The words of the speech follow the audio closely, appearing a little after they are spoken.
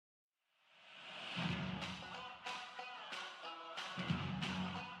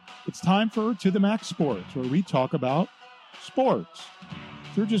It's time for To The Max Sports, where we talk about sports.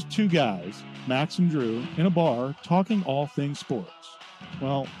 They're just two guys, Max and Drew, in a bar talking all things sports.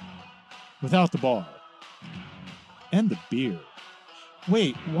 Well, without the bar. And the beer.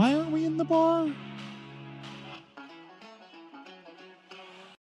 Wait, why aren't we in the bar?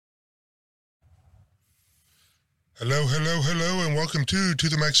 Hello, hello, hello, and welcome to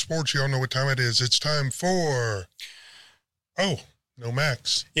The Max Sports. You all know what time it is. It's time for... Oh, no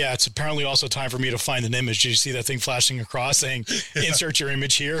Max. Yeah, it's apparently also time for me to find an image. Did you see that thing flashing across saying, insert your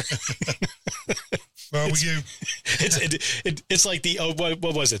image here? Well, it's like the,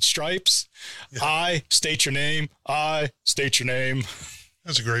 what was it, Stripes? Yeah. I state your name. I state your name.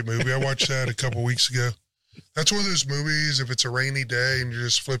 That's a great movie. I watched that a couple weeks ago. That's one of those movies, if it's a rainy day and you're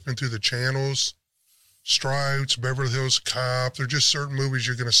just flipping through the channels, Stripes, Beverly Hills Cop, they're just certain movies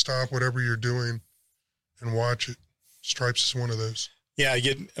you're going to stop whatever you're doing and watch it. Stripes is one of those. Yeah,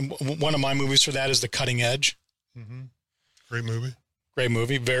 one of my movies for that is The Cutting Edge. Mm-hmm. Great movie. Great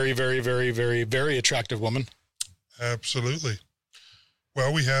movie. Very, very, very, very, very attractive woman. Absolutely.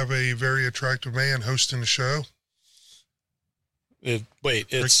 Well, we have a very attractive man hosting the show. It's the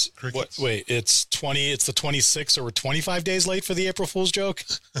 26th, so we're 25 days late for the April Fool's joke.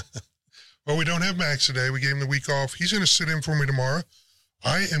 Well, we don't have Max today. We gave him the week off. He's going to sit in for me tomorrow.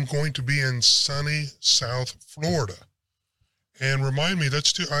 I am going to be in sunny South Florida. And remind me,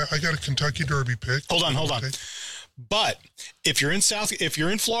 I got a Kentucky Derby pick. Hold on. But if you're in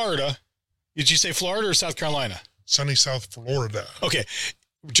Florida, did you say Florida or South Carolina? Sunny South Florida. Okay.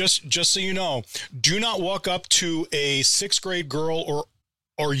 Just so you know, do not walk up to a 6th grade girl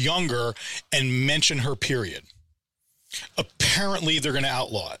or younger and mention her period. Apparently they're going to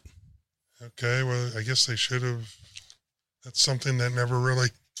outlaw it. Okay. Well, I guess they should have. That's something that never really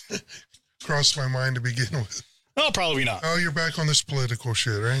crossed my mind to begin with. Oh, probably not. Oh, you're back on this political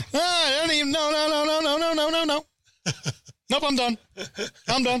shit, right? I don't even, no. Nope, I'm done.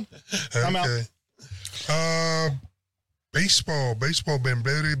 Okay. I'm out. Baseball been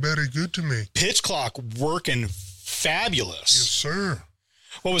very, very good to me. Pitch clock working fabulous. Yes, sir.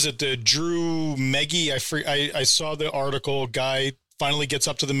 What was it? Drew Meggy? I saw the article. Guy finally gets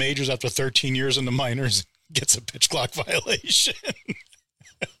up to the majors after 13 years in the minors. Gets a pitch clock violation.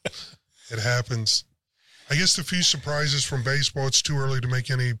 It happens. I guess the few surprises from baseball, it's too early to make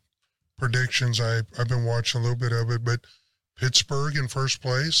any predictions. I've been watching a little bit of it, but Pittsburgh in first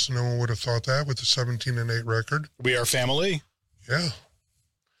place. No one would have thought that with the 17-8 record. We are family. Yeah.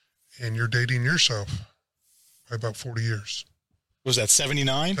 And you're dating yourself by about 40 years. Was that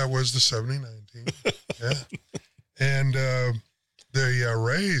 79? That was the 79 team. Yeah. And the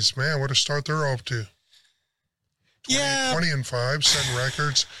Rays, man, what a start they're off to. 20-5, setting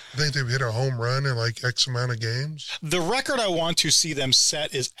records. I think they've hit a home run in like X amount of games. The record I want to see them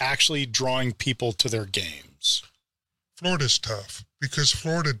set is actually drawing people to their games. Florida's tough because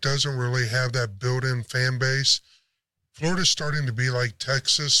Florida doesn't really have that built-in fan base. Florida's starting to be like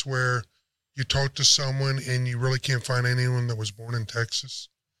Texas, where you talk to someone and you really can't find anyone that was born in Texas.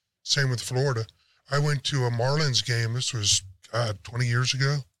 Same with Florida. I went to a Marlins game. This was, 20 years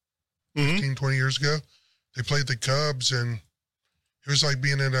ago, 15, 20 years ago. They played the Cubs, and it was like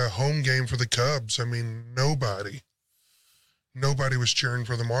being at a home game for the Cubs. I mean, nobody was cheering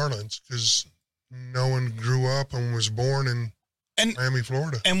for the Marlins because no one grew up and was born in Miami,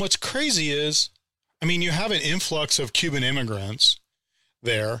 Florida. And what's crazy is, I mean, you have an influx of Cuban immigrants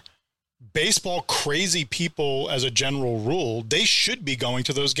there. Baseball crazy people, as a general rule, they should be going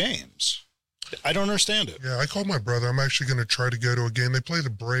to those games. I don't understand it. Yeah, I called my brother. I'm actually going to try to go to a game. They play the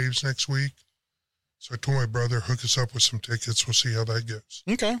Braves next week. So I told my brother, hook us up with some tickets. We'll see how that goes.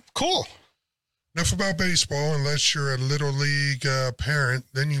 Okay, cool. Enough about baseball. Unless you're a Little League parent,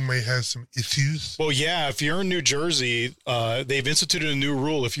 then you may have some issues. Well, yeah, if you're in New Jersey, they've instituted a new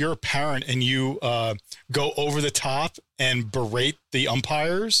rule. If you're a parent and you go over the top and berate the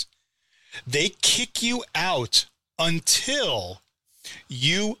umpires, they kick you out until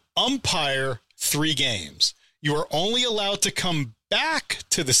you umpire 3 games. You are only allowed to come back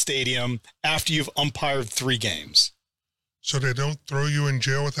to the stadium after you've umpired 3 games. So they don't throw you in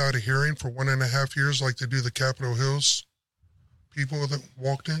jail without a hearing for 1.5 years like they do the Capitol Hills people that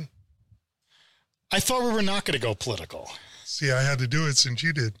walked in? I thought we were not going to go political. See, I had to do it since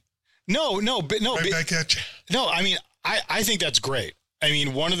you did. No. Back at you. No, I mean, I think that's great. I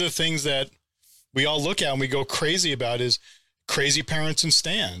mean, one of the things that we all look at and we go crazy about is crazy parents in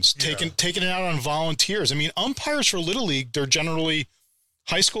stands, taking it out on volunteers. I mean, umpires for Little League, they're generally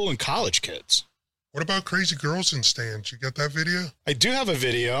high school and college kids. What about crazy girls in stands? You got that video? I do have a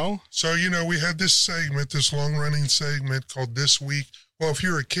video. So, we had this segment, this long-running segment called This Week Well, if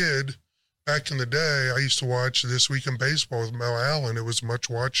you're a kid, back in the day, I used to watch This Week in Baseball with Mel Allen. It was much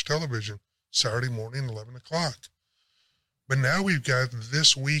watched television, Saturday morning, 11 o'clock. But now we've got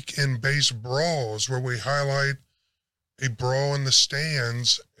This Week in Base Brawls, where we highlight a brawl in the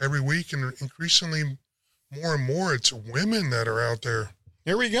stands every week. And increasingly, more and more, it's women that are out there.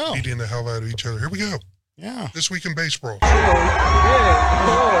 Here we go. Beating the hell out of each other. Here we go. Yeah. This Week in Base Brawls.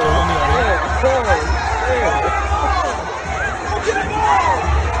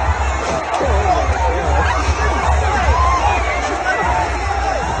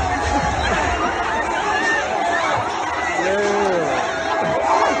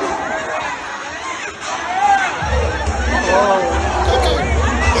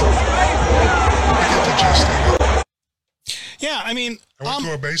 Yeah, I mean, I went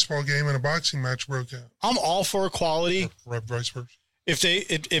to a baseball game and a boxing match broke out. I'm all for equality. Or vice versa.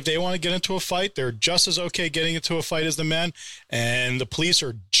 If they want to get into a fight, they're just as okay getting into a fight as the men, and the police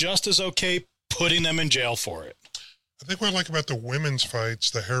are just as okay putting them in jail for it. I think what I like about the women's fights,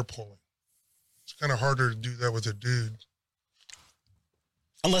 the hair pulling. It's kind of harder to do that with a dude.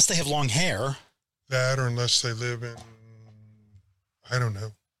 Unless they have long hair. That, or unless they live in, I don't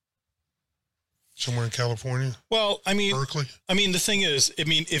know, somewhere in California. Well, I mean, Berkeley. I mean, the thing is, I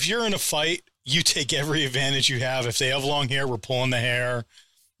mean, if you're in a fight, you take every advantage you have. If they have long hair, we're pulling the hair.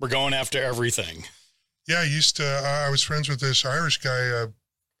 We're going after everything. Yeah, I was friends with this Irish guy.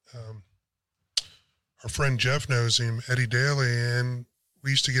 Our friend Jeff knows him, Eddie Daly, and we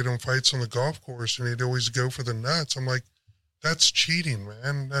used to get in fights on the golf course, and he'd always go for the nuts. I'm like, that's cheating,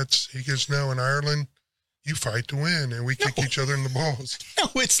 man. He goes, no, in Ireland, you fight to win, and we kick each other in the balls. No,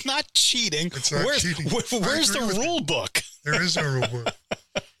 it's not cheating. It's not cheating. Where's the rule book? There is no rule book.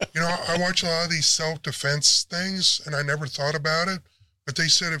 You know, I watch a lot of these self-defense things, and I never thought about it, but they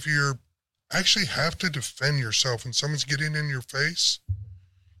said if you actually have to defend yourself and someone's getting in your face,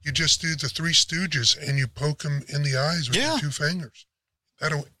 you just do the Three Stooges and you poke them in the eyes with your two fingers.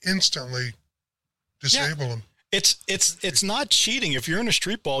 That'll instantly disable them. It's not cheating. If you're in a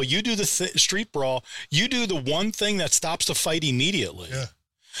street brawl, you do the street brawl. You do the one thing that stops the fight immediately. Yeah.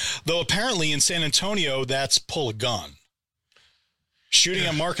 Though apparently in San Antonio, that's pull a gun. Shooting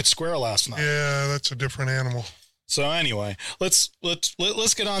at Market Square last night. Yeah, that's a different animal. So anyway, let's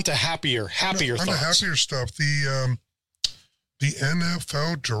get on to happier thoughts. On the happier stuff, the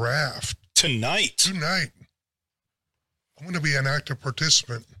NFL draft tonight. I'm going to be an active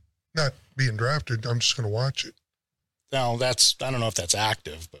participant, not being drafted. I'm just going to watch it. Now I don't know if that's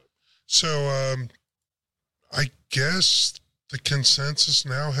active, but so I guess the consensus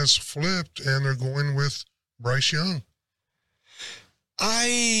now has flipped, and they're going with Bryce Young.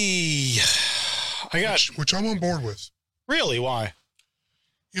 Which I'm on board with. Really? Why?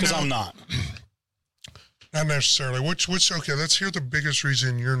 Because I'm not. Not necessarily. Which okay, let's hear the biggest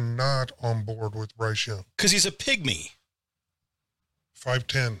reason you're not on board with Bryce Young. Because he's a pygmy.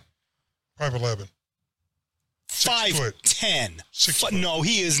 5'10", 5'11". 5'10". 6 foot. No,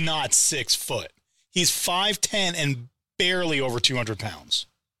 he is not 6 foot. He's 5'10" and barely over 200 pounds.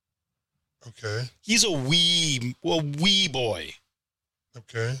 Okay. He's a wee boy.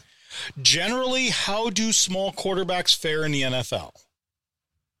 Okay. Generally, how do small quarterbacks fare in the NFL?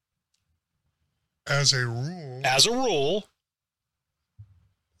 As a rule,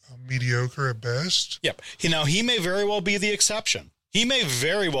 mediocre at best. Yep. Now, he may very well be the exception. But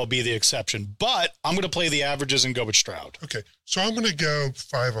I'm going to play the averages and go with Stroud. Okay. So I'm going to go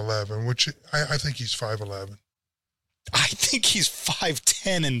 5'11", which I think he's 5'11". I think he's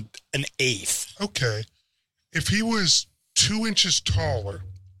 5'10" and an eighth. Okay. If he was 2 inches taller,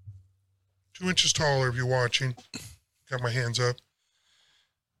 if you're watching, got my hands up,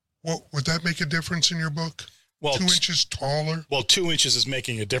 well, would that make a difference in your book? Well, 2 inches taller? Well, 2 inches is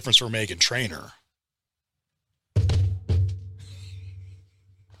making a difference for Meghan Trainor.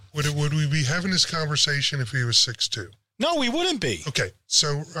 Would we be having this conversation if he was 6'2"? No, we wouldn't be. Okay.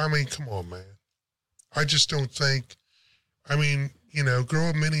 So, I mean, come on, man. I just don't think, grow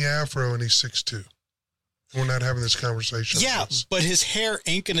a mini afro and he's 6'2". We're not having this conversation. Yeah, but his hair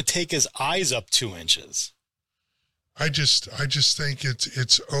ain't going to take his eyes up 2 inches. I just think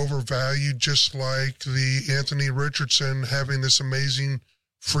it's overvalued, just like the Anthony Richardson having this amazing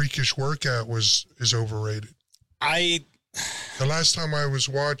freakish workout is overrated. The last time I was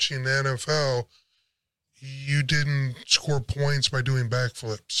watching the NFL, you didn't score points by doing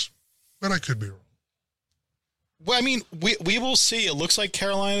backflips, but I could be wrong. Well, I mean, we will see. It looks like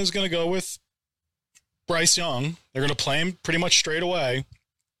Carolina is going to go with Bryce Young. They're going to play him pretty much straight away.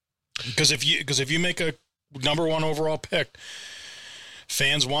 Because if you make a number one overall pick,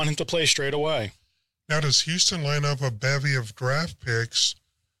 fans want him to play straight away. Now, does Houston line up a bevy of draft picks,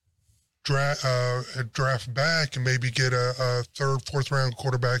 draft back, and maybe get a third, fourth round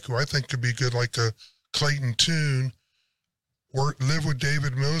quarterback who I think could be good, like a Clayton Tune, or live with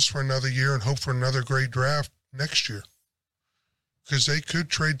David Mills for another year and hope for another great draft next year? Because they could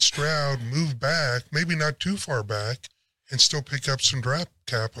trade Stroud, move back, maybe not too far back, and still pick up some draft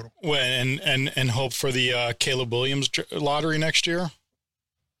capital. Well, and hope for the Caleb Williams lottery next year.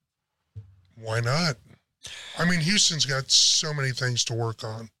 Why not? I mean, Houston's got so many things to work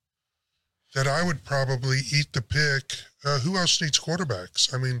on that I would probably eat the pick. Who else needs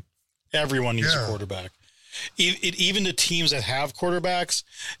quarterbacks? I mean, everyone needs a quarterback. Even the teams that have quarterbacks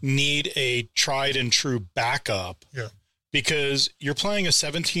need a tried and true backup. Yeah. Because you're playing a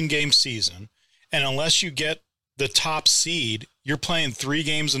 17-game season, and unless you get the top seed, you're playing 3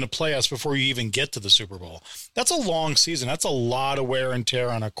 games in the playoffs before you even get to the Super Bowl. That's a long season. That's a lot of wear and tear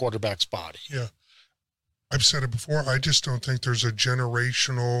on a quarterback's body. Yeah. I've said it before. I just don't think there's a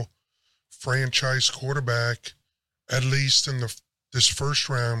generational franchise quarterback, at least in this first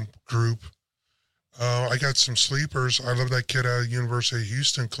round group. I got some sleepers. I love that kid out of University of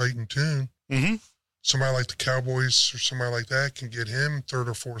Houston, Clayton Tune. Mm-hmm. Somebody like the Cowboys or somebody like that can get him third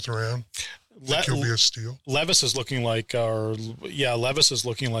or fourth round. He'll be a steal. Levis is looking like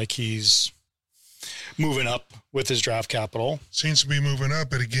he's moving up with his draft capital. Seems to be moving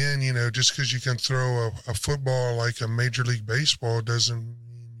up, but again, just because you can throw a football like a Major League Baseball doesn't mean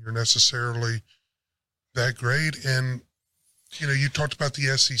you're necessarily that great. And, you talked about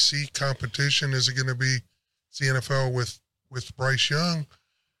the SEC competition. Is it going to be the NFL with Bryce Young?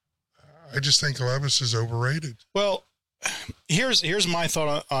 I just think Levis is overrated. Well, here's my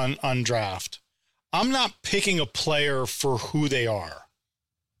thought on draft. I'm not picking a player for who they are.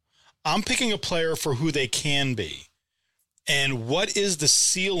 I'm picking a player for who they can be. And what is the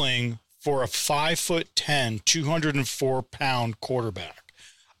ceiling for a 5'10", 204-pound quarterback?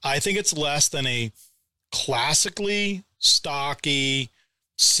 I think it's less than a classically stocky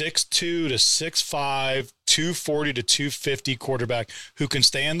 6'2" to 6'5", 240 to 250 quarterback who can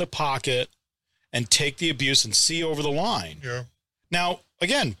stay in the pocket and take the abuse and see over the line. Yeah. Now,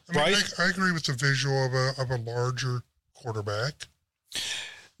 again, Bryce, I agree with the visual of a larger quarterback.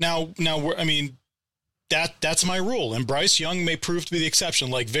 Now, that's my rule, and Bryce Young may prove to be the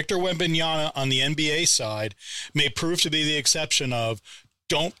exception. Like Victor Wembanyama on the NBA side may prove to be the exception of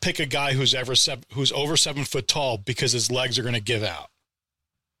don't pick a guy who's over 7 foot tall because his legs are going to give out.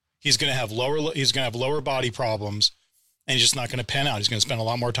 He's going to have lower body problems, and he's just not going to pan out. He's going to spend a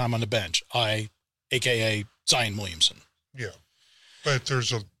lot more time on the bench. AKA Zion Williamson. Yeah, but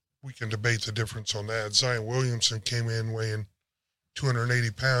we can debate the difference on that. Zion Williamson came in weighing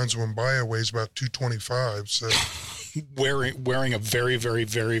 280 pounds when Baia weighs about 225. So wearing a very, very,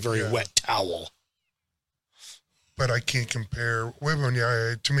 very, very wet towel. But I can't compare.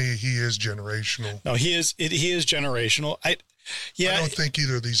 To me, he is generational. No, he is generational. I don't think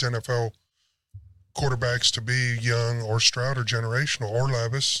either of these NFL quarterbacks to be Young or Stroud are generational, or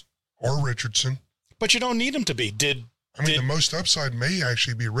Levis or Richardson. But you don't need him to be. The most upside may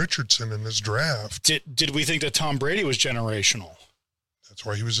actually be Richardson in this draft. Did we think that Tom Brady was generational? That's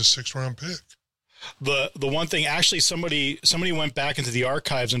why he was a 6th round pick. The one thing, actually, somebody went back into the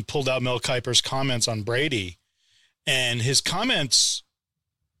archives and pulled out Mel Kiper's comments on Brady, and his comments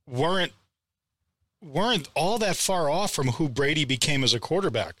weren't all that far off from who Brady became as a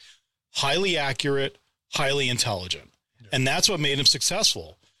quarterback. Highly accurate, highly intelligent. Yeah. And that's what made him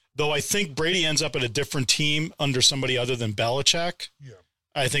successful. Though I think Brady ends up at a different team under somebody other than Belichick. Yeah.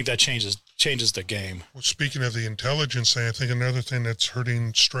 I think that changes the game. Well, speaking of the intelligence thing, I think another thing that's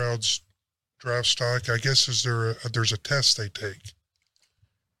hurting Stroud's draft stock, I guess, is there's a test they take.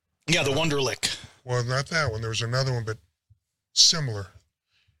 Yeah, the Wonderlic. Well, not that one. There was another one, but similar.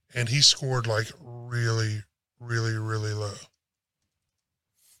 And he scored like really, really, really low.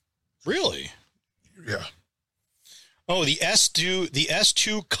 Really? Yeah. Oh, the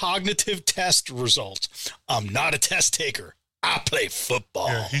S2 cognitive test results. I'm not a test taker. I play football.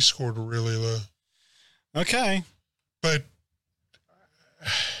 Yeah, he scored really low. Okay. But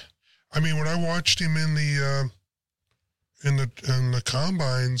when I watched him in the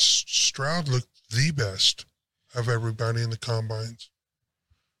combines, Stroud looked the best of everybody in the combines.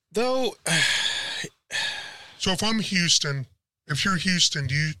 Though so if you're Houston,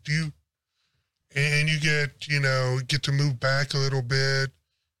 do you and you get to move back a little bit,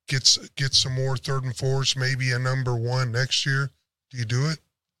 get some more 3rd and 4s, maybe a number 1 next year, do you do it?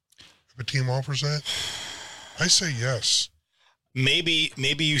 If a team offers that? I say yes. Maybe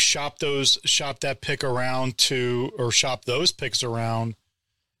you shop those picks around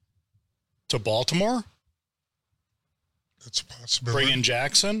to to Baltimore? That's a possibility. Bring in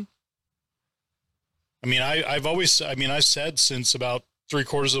Jackson? I mean, I've said since about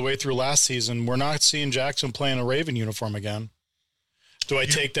 3/4 of the way through last season, we're not seeing Jackson play in a Raven uniform again. Do I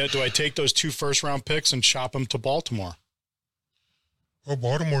take that? Do I take those 2 first-round picks and shop them to Baltimore? Well,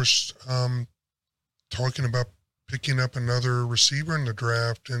 Baltimore's talking about picking up another receiver in the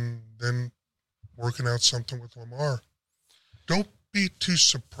draft and then working out something with Lamar. Don't be too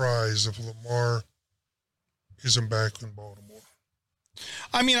surprised if Lamar isn't back in Baltimore.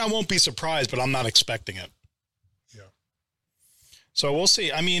 I mean, I won't be surprised, but I'm not expecting it. Yeah. So we'll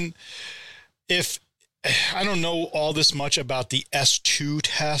see. I mean, if I don't know all this much about the S2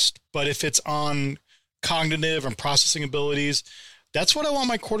 test, but if it's on cognitive and processing abilities, that's what I want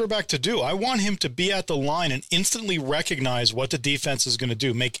my quarterback to do. I want him to be at the line and instantly recognize what the defense is going to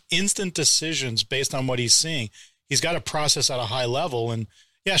do, make instant decisions based on what he's seeing. He's got to process at a high level. And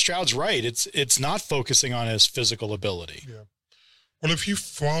yeah, Stroud's right. It's not focusing on his physical ability. Yeah. Well, if you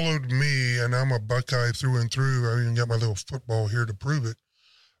followed me, and I'm a Buckeye through and through, I even got my little football here to prove it.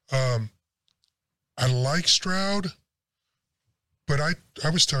 I like Stroud, but I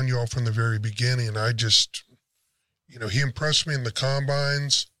was telling you all from the very beginning, I just, he impressed me in the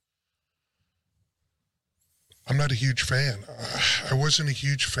combines. I'm not a huge fan. I wasn't a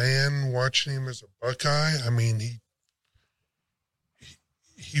huge fan watching him as a Buckeye. I mean,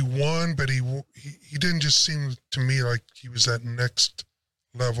 he won, but he didn't just seem to me like he was that next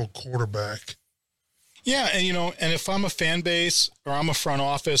level quarterback. Yeah, and if I'm a fan base or I'm a front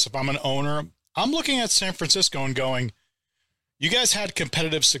office, if I'm an owner, I'm looking at San Francisco and going, you guys had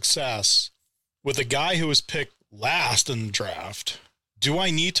competitive success with a guy who was picked last in the draft. Do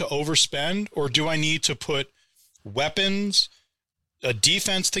I need to overspend, or do I need to put weapons, a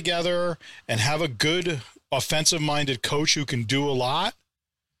defense together, and have a good offensive-minded coach who can do a lot?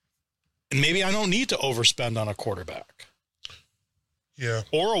 And maybe I don't need to overspend on a quarterback. Yeah.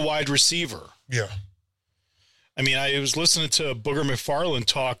 Or a wide receiver. Yeah. I mean, I was listening to Booger McFarland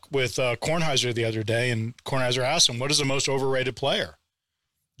talk with Kornheiser the other day, and Kornheiser asked him, what is the most overrated player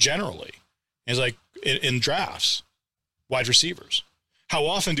generally? And he's like, in drafts, wide receivers. How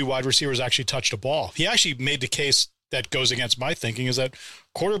often do wide receivers actually touch the ball? He actually made the case that goes against my thinking, is that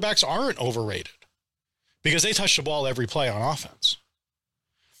quarterbacks aren't overrated because they touch the ball every play on offense.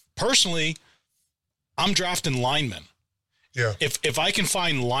 Personally, I'm drafting linemen. Yeah. If I can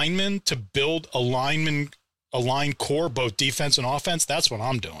find linemen to build a line core, both defense and offense, that's what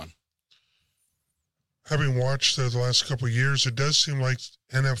I'm doing. Having watched the last couple of years, it does seem like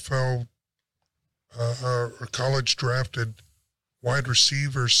NFL or college drafted wide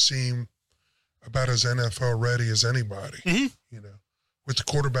receivers seem about as NFL ready as anybody. Mm-hmm. With the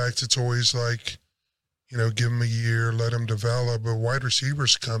quarterbacks, it's always like, give them a year, let them develop. But wide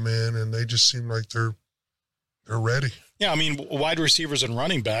receivers come in and they just seem like they're ready. Yeah, I mean, wide receivers and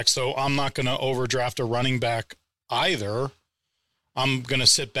running backs, so I'm not going to overdraft a running back either. I'm going to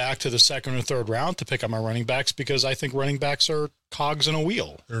sit back to the second or third round to pick up my running backs because I think running backs are cogs in a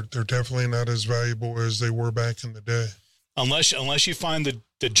wheel. They're definitely not as valuable as they were back in the day. Unless you find the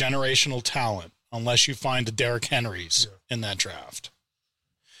generational talent, unless you find the Derrick Henrys in that draft.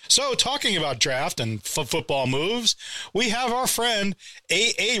 So talking about draft and football moves, we have our friend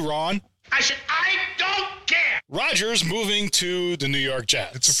Aaron. I don't care. Rodgers moving to the New York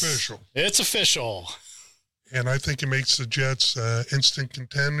Jets. It's official. And I think it makes the Jets instant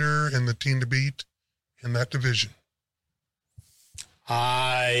contender and the team to beat in that division.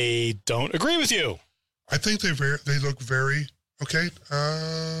 I don't agree with you. I think they look very okay.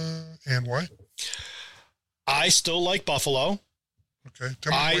 And why? I still like Buffalo. Okay,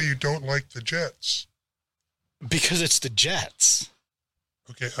 tell me why you don't like the Jets. Because it's the Jets.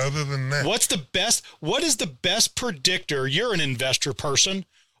 Okay, other than that. What is the best predictor? You're an investor person.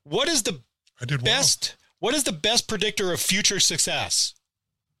 What is the best predictor of future success?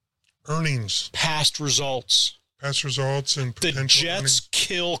 Earnings. Past results. And potential. The Jets earnings.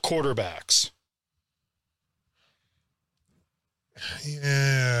 kill quarterbacks.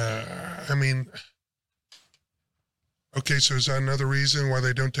 Yeah, I mean, okay, so is that another reason why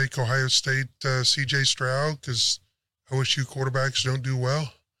they don't take Ohio State C.J. Stroud? Because OSU quarterbacks don't do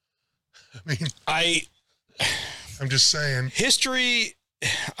well? I mean, I'm just saying. History,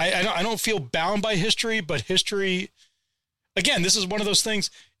 I don't feel bound by history, but history, again, this is one of those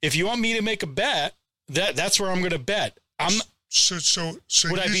things. If you want me to make a bet, that's where I'm going to bet. So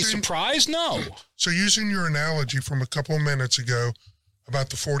would I be surprised? No. So using your analogy from a couple of minutes ago about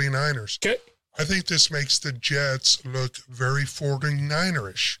the 49ers, okay. I think this makes the Jets look very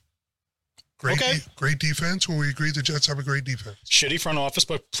 49er-ish. Great defense. Will we agree the Jets have a great defense? Shitty front office,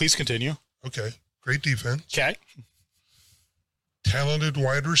 but please continue. Okay. Great defense. Okay. Talented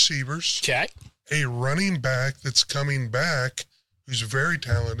wide receivers. Okay. A running back that's coming back who's very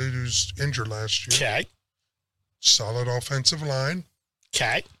talented, who's injured last year. Okay. Solid offensive line.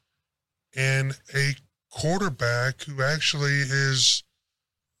 Okay. And a quarterback who actually is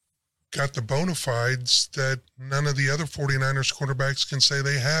got the bona fides that none of the other 49ers quarterbacks can say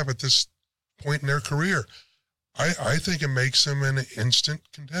they have at this point in their career. I think it makes them an instant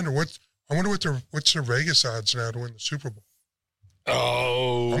contender. I wonder what's their Vegas odds now to win the Super Bowl.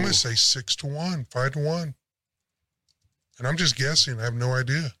 Oh. I'm going to say 6-1, 5-1. And I'm just guessing. I have no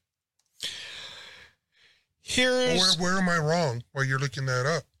idea. Where am I wrong while you're looking that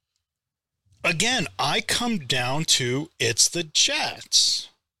up? Again, I come down to it's the Jets.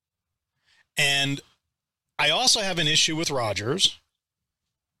 And I also have an issue with Rodgers.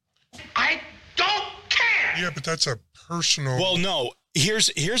 I don't care. Yeah, but that's a personal... Well, no.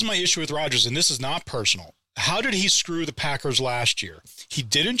 Here's my issue with Rodgers, and this is not personal. How did he screw the Packers last year? He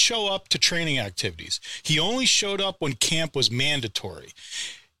didn't show up to training activities. He only showed up when camp was mandatory.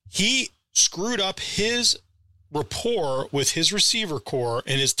 He screwed up his rapport with his receiver core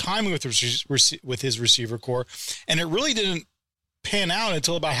and his timing with his receiver core, and it really didn't pan out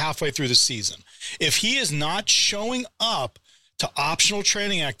until about halfway through the season. If he is not showing up to optional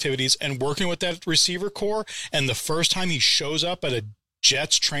training activities and working with that receiver core, and the first time he shows up at a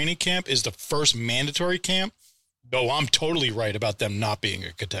Jets training camp is the first mandatory camp, I'm totally right about them not being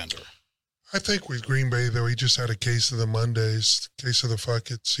a contender. I think with Green Bay, though, he just had a case of the Mondays, case of the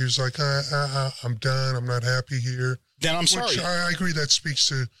fuck-its. He was like, I'm done. I'm not happy here. Then I'm sorry. Which I agree that speaks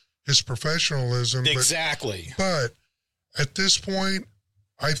to his professionalism. Exactly. But at this point,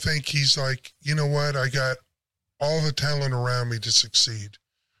 I think he's like, you know what? I got all the talent around me to succeed.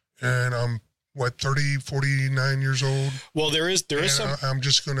 And I'm, 49 years old? Well, there is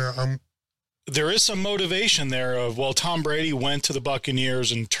some... There is some motivation there of, well, Tom Brady went to the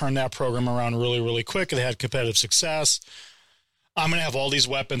Buccaneers and turned that program around really, really quick. They had competitive success. I'm going to have all these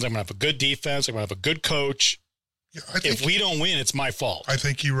weapons. I'm going to have a good defense. I'm going to have a good coach. Yeah, if we don't win, it's my fault. I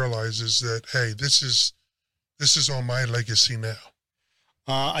think he realizes that, hey, this is on my legacy now.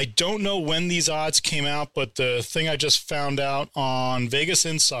 I don't know when these odds came out, but the thing I just found out on Vegas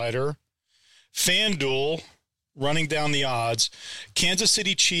Insider, FanDuel running down the odds, Kansas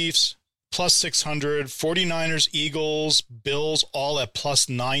City Chiefs plus 600, 49ers, Eagles, Bills all at plus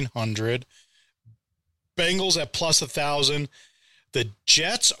 900, Bengals at plus 1,000. The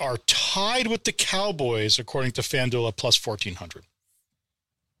Jets are tied with the Cowboys, according to FanDuel, at plus 1,400.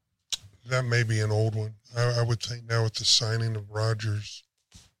 That may be an old one. I would think now with the signing of Rodgers.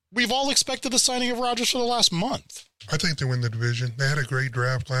 We've all expected the signing of Rodgers for the last month. I think they win the division. They had a great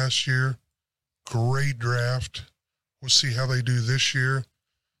draft last year. Great draft. We'll see how they do this year.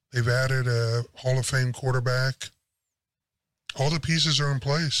 They've added a Hall of Fame quarterback. All the pieces are in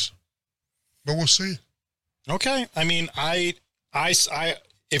place, but we'll see. Okay. I mean, I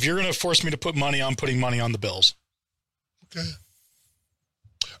if you're going to force me to put money, I'm putting money on the Bills. Okay.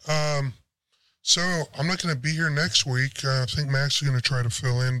 So I'm not going to be here next week. I think Max is going to try to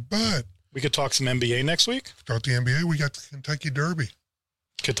fill in, but we could talk some NBA next week. Talk the NBA. We got the Kentucky Derby.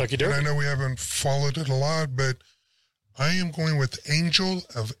 And I know we haven't followed it a lot, but I am going with Angel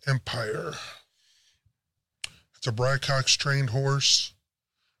of Empire. It's a Brad Cox trained horse.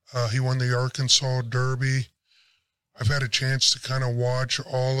 He won the Arkansas Derby. I've had a chance to kind of watch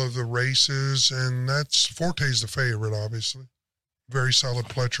all of the races, and Forte's the favorite, obviously. Very solid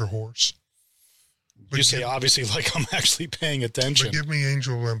Pletcher horse. But you say obviously like I'm actually paying attention. But give me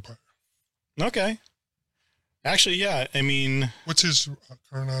Angel of Empire. Okay. Actually, yeah. I mean, what's his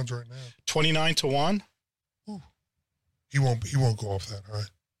current odds right now? 29-1. Ooh. He won't go off that high.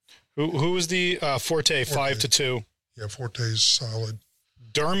 Who is the Forte? 5-2. Yeah, Forte's solid.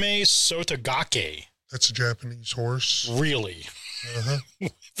 Derme Sotagake. That's a Japanese horse. Really? Uh-huh.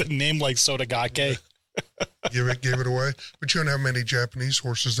 The name like Sotagake. Give it away. But you don't have many Japanese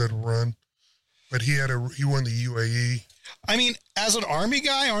horses that run. But he won the UAE. I mean, as an Army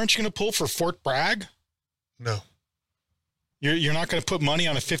guy, aren't you going to pull for Fort Bragg? No. You're not going to put money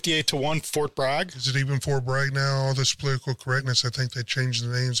on a 58-1 Fort Bragg? Is it even Fort Bragg now? All this political correctness, I think they changed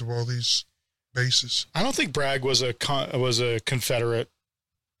the names of all these bases. I don't think Bragg was a Confederate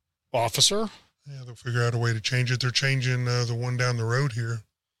officer. Yeah, they'll figure out a way to change it. They're changing the one down the road here,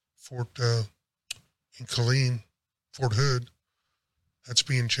 Fort in Killeen, Fort Hood. That's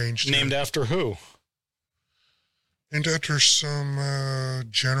being changed. Named after who? Named after some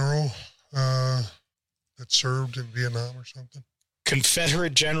general that served in Vietnam or something.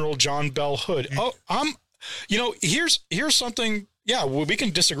 Confederate General John Bell Hood. Oh, here's something yeah, well, we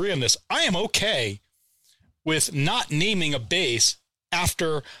can disagree on this. I am okay with not naming a base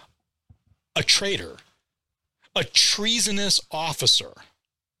after a traitor, a treasonous officer.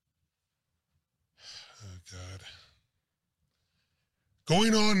 Oh, God.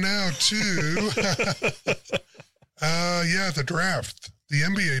 Going on now to, the draft, the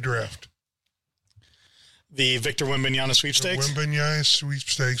NBA draft. The Victor Wembanyama sweepstakes? The Wembanyama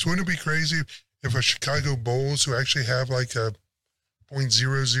sweepstakes. Wouldn't it be crazy if a Chicago Bulls, who actually have like a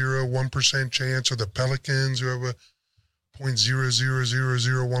 0.0001% chance, or the Pelicans, who have a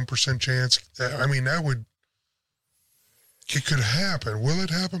 0.00001% chance? I mean, it could happen. Will it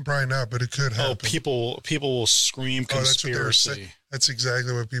happen? Probably not, but it could happen. Oh, people will scream conspiracy. That's what that's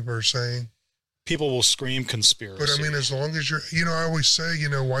exactly what people are saying. People will scream conspiracy. But I mean, as long as you're, I always say,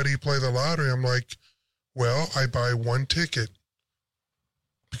 why do you play the lottery? I'm like, well, I buy one ticket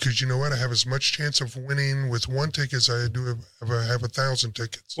because you know what? I have as much chance of winning with one ticket as I do if I have 1,000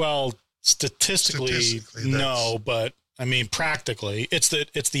 tickets. Well, statistically no, but I mean, practically, it's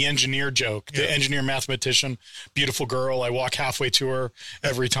the engineer joke. The engineer mathematician, beautiful girl. I walk halfway to her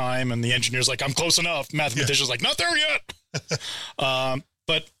every time, and the engineer's like, "I'm close enough." Mathematician's like, "Not there yet."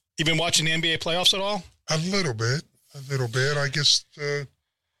 But you've been watching the NBA playoffs at all? A little bit. I guess the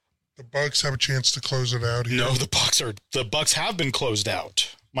Bucks have a chance to close it out here. No, the Bucks have been closed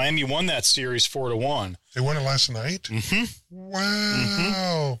out. Miami won that series 4-1. They won it last night? Mm-hmm.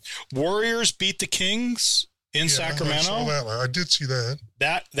 Wow. Mm-hmm. Warriors beat the Kings in Sacramento. I did see that.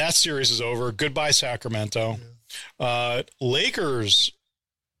 That series is over. Goodbye, Sacramento. Yeah. Lakers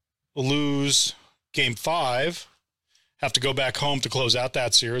lose Game 5. Have to go back home to close out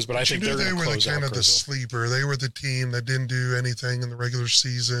that series, but I think they're going to close out. They were kind of the sleeper. They were the team that didn't do anything in the regular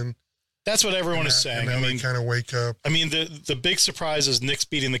season. That's what everyone is saying. And they kind of wake up. I mean, the big surprise is Knicks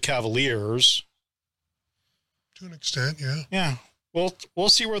beating the Cavaliers. To an extent, yeah. Yeah. Well, we'll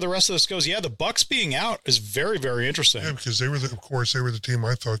see where the rest of this goes. Yeah, the Bucks being out is very, very interesting. Yeah, because they were the team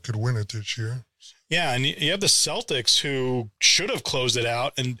I thought could win it this year. Yeah, and you have the Celtics, who should have closed it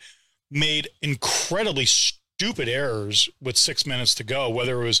out and made incredibly stupid errors with 6 minutes to go,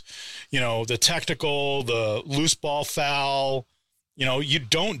 whether it was, the technical, the loose ball foul. You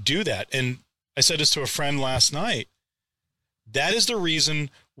don't do that. And I said this to a friend last night. That is the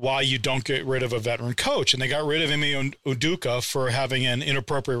reason why you don't get rid of a veteran coach. And they got rid of Ime Udoka for having an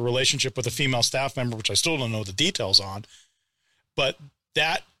inappropriate relationship with a female staff member, which I still don't know the details on. But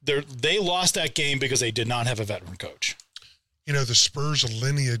they lost that game because they did not have a veteran coach. The Spurs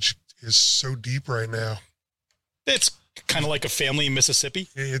lineage is so deep right now. It's kind of like a family in Mississippi.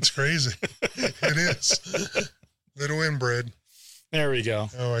 It's crazy. It is. Little inbred. There we go.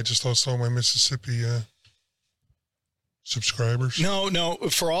 Oh, I just lost all my Mississippi subscribers. No.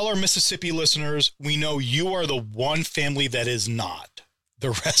 For all our Mississippi listeners, we know you are the one family that is not.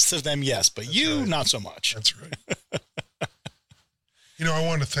 The rest of them, yes, but that's right. Not so much. That's right. I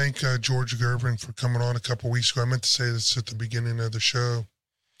want to thank George Gervin for coming on a couple of weeks ago. I meant to say this at the beginning of the show.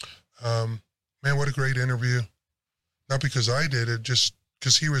 Man, what a great interview. Not because I did it, just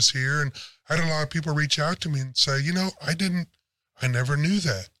because he was here. And I had a lot of people reach out to me and say, I never knew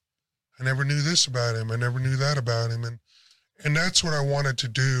that. I never knew this about him. I never knew that about him. And that's what I wanted to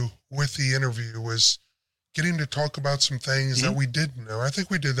do with the interview, was get him to talk about some things that we didn't know. I think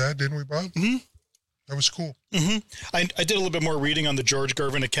we did that, didn't we, Bob? Mm-hmm. That was cool. Mm-hmm. I did a little bit more reading on the George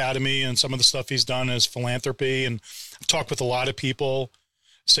Gervin Academy and some of the stuff he's done as philanthropy. And I've talked with a lot of people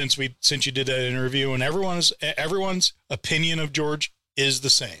since you did that interview, and everyone's opinion of George is the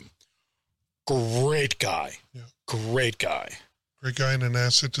same. Great guy. Yeah. Great guy. Great guy and an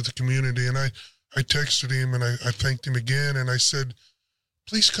asset to the community. And I texted him and I thanked him again. And I said,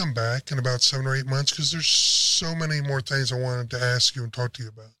 please come back in about 7 or 8 months, because there's so many more things I wanted to ask you and talk to you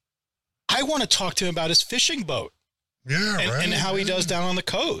about. I want to talk to him about his fishing boat. Yeah, right. And how he does down on the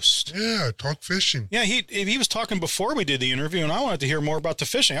coast. Yeah, talk fishing. Yeah, he was talking before we did the interview, and I wanted to hear more about the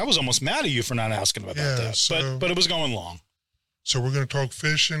fishing. I was almost mad at you for not asking about that. But it was going long. So we're going to talk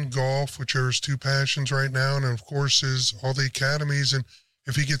fishing, golf, which are his two passions right now, and of course is all the academies. And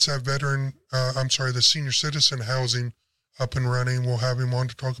if he gets that the senior citizen housing up and running, we'll have him on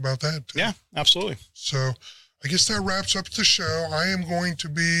to talk about that too. Yeah, absolutely. So I guess that wraps up the show. I am going to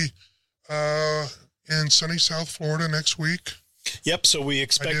be in sunny South Florida next week. Yep, so we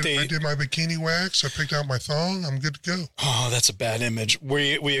expect I did my bikini wax. I picked out my thong. I'm good to go. Oh, that's a bad image.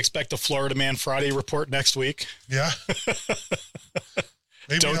 We expect a Florida Man Friday report next week. Yeah.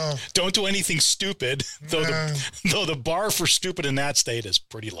 Maybe don't do anything stupid, though the bar for stupid in that state is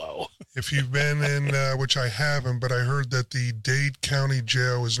pretty low. If you've been in, which I haven't, but I heard that the Dade County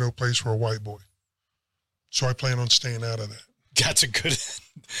Jail is no place for a white boy. So I plan on staying out of that. That's a good.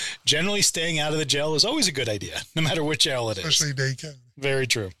 Generally, staying out of the jail is always a good idea, no matter which jail it is. Especially Dade County. Very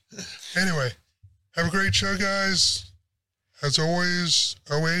true. Anyway, have a great show, guys. As always,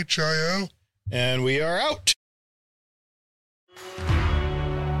 OHIO. And we are out.